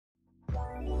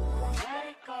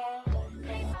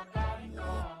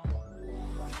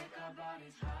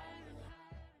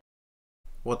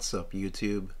What's up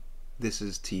YouTube? This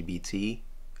is TBT,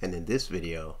 and in this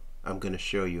video I'm going to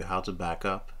show you how to back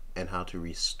up and how to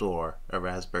restore a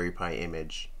Raspberry Pi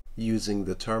image using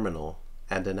the terminal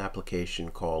and an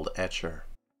application called Etcher.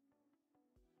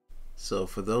 So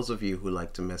for those of you who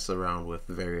like to mess around with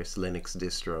various Linux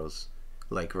distros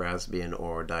like Raspbian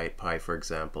or Diet Pi for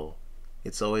example,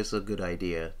 it's always a good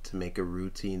idea to make a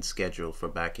routine schedule for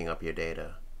backing up your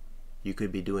data. You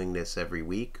could be doing this every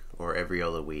week or every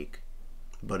other week,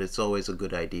 but it's always a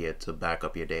good idea to back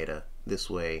up your data. This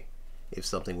way, if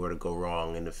something were to go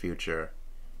wrong in the future,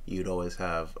 you'd always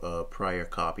have a prior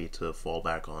copy to fall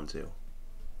back onto.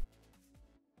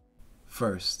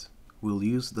 First, we'll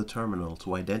use the terminal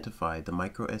to identify the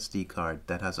microSD card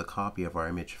that has a copy of our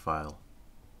image file.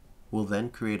 We'll then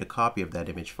create a copy of that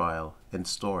image file and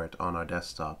store it on our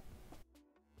desktop.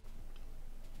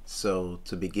 So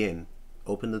to begin,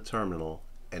 open the terminal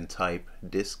and type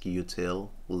disk-util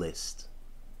list.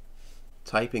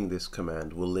 Typing this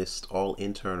command will list all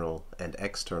internal and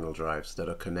external drives that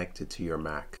are connected to your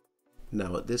Mac.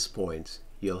 Now at this point,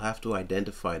 you'll have to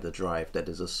identify the drive that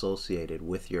is associated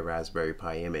with your Raspberry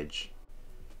Pi image.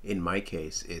 In my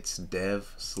case, it's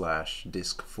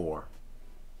dev/disk4.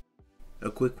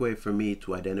 A quick way for me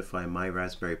to identify my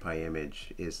Raspberry Pi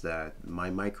image is that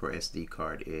my microSD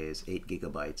card is 8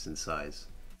 GB in size,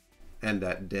 and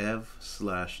that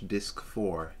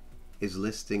dev/disk4 is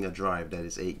listing a drive that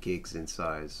is 8 gigs in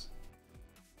size.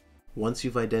 Once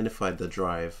you've identified the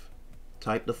drive,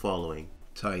 type the following.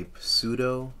 Type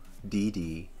sudo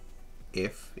dd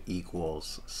if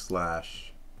equals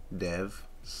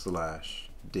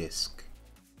 /dev/disk.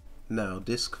 Now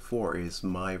disk 4 is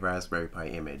my Raspberry Pi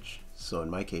image, so in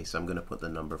my case I'm going to put the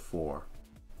number 4.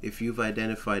 If you've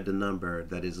identified the number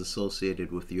that is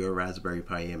associated with your Raspberry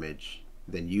Pi image,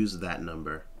 then use that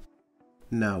number.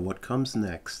 Now what comes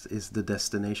next is the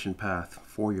destination path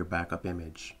for your backup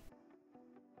image.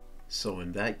 So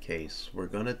in that case, we're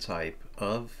going to type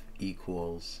of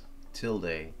equals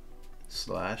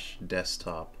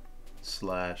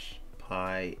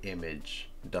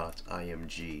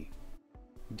 ~desktop/pi_image.img.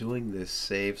 Doing this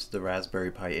saves the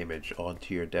Raspberry Pi image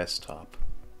onto your desktop.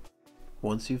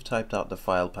 Once you've typed out the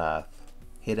file path,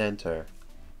 hit enter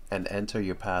and enter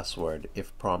your password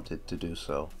if prompted to do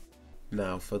so.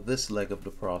 Now for this leg of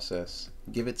the process,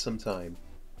 give it some time.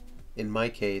 In my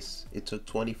case, it took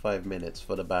 25 minutes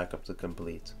for the backup to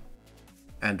complete.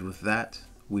 And with that,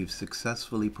 we've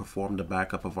successfully performed a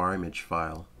backup of our image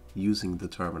file using the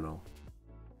terminal.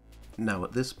 Now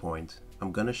at this point,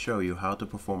 I'm going to show you how to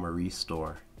perform a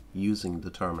restore using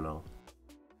the terminal.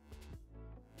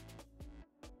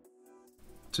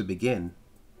 To begin,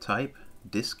 type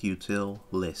disk-util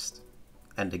list,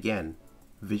 and again,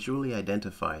 visually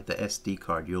identify the SD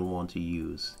card you'll want to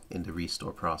use in the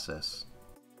restore process.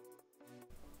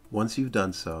 Once you've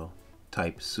done so,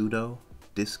 type sudo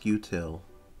disk-util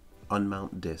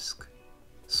unmount disk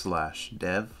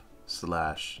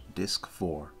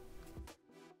 /dev/disk4.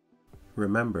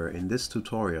 Remember, in this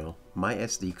tutorial, my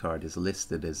SD card is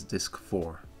listed as disk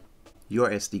 4.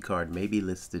 Your SD card may be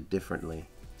listed differently,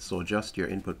 so adjust your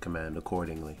input command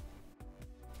accordingly.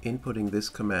 Inputting this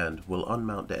command will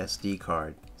unmount the SD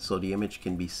card so the image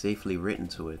can be safely written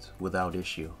to it without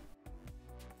issue.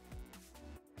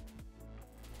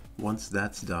 Once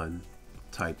that's done,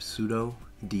 type sudo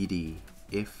dd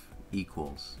if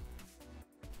equals.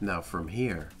 Now from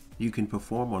here, you can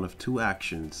perform one of two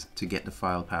actions to get the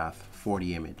file path for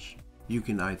the image. You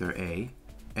can either A,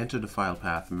 enter the file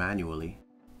path manually,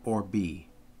 or B,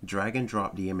 drag and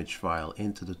drop the image file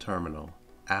into the terminal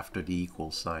after the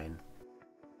equal sign.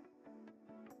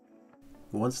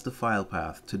 Once the file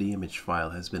path to the image file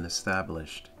has been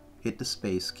established, hit the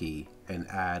space key and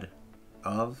add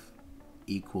of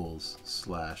equals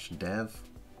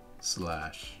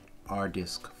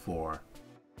 /dev/rdisk4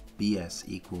 bs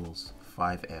equals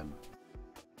 5m.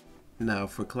 Now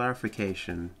for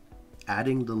clarification,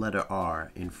 adding the letter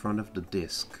R in front of the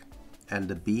disk and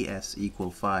the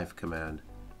bs=5 command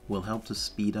will help to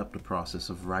speed up the process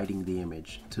of writing the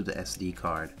image to the SD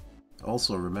card.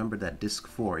 Also remember that disk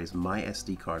 4 is my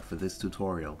SD card for this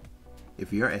tutorial.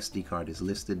 If your SD card is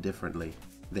listed differently,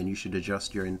 then you should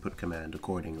adjust your input command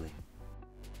accordingly.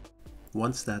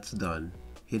 Once that's done,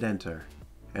 hit enter,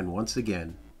 and once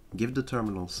again, give the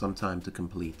terminal some time to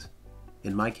complete.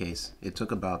 In my case, it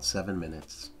took about 7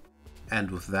 minutes. And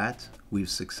with that,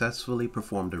 we've successfully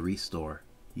performed a restore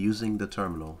using the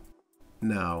terminal.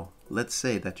 Now, let's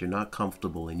say that you're not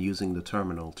comfortable in using the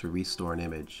terminal to restore an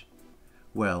image.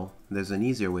 Well, there's an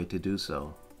easier way to do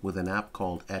so with an app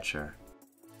called Etcher.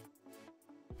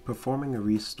 Performing a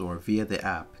restore via the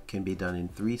app can be done in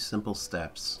 3 simple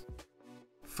steps.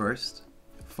 First,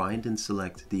 find and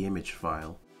select the image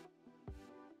file.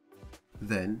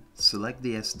 Then, select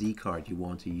the SD card you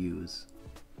want to use.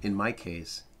 In my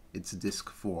case, it's disk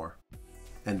 4.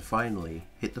 And finally,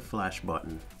 hit the flash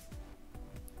button.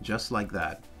 Just like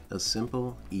that, a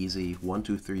simple, easy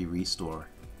 1-2-3 restore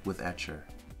with Etcher.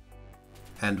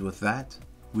 And with that,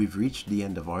 we've reached the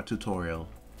end of our tutorial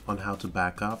on how to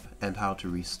back up and how to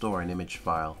restore an image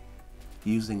file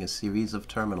using a series of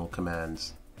terminal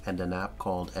commands and an app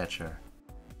called Etcher.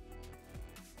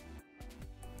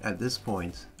 At this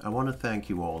point, I want to thank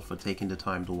you all for taking the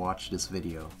time to watch this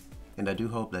video, and I do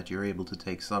hope that you're able to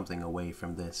take something away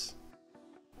from this.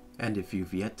 And if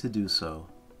you've yet to do so,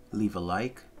 leave a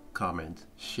like, comment,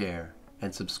 share,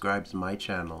 and subscribe to my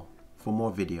channel for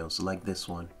more videos like this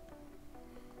one.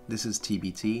 This is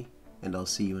TBT, and I'll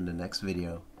see you in the next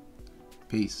video.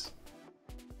 Peace.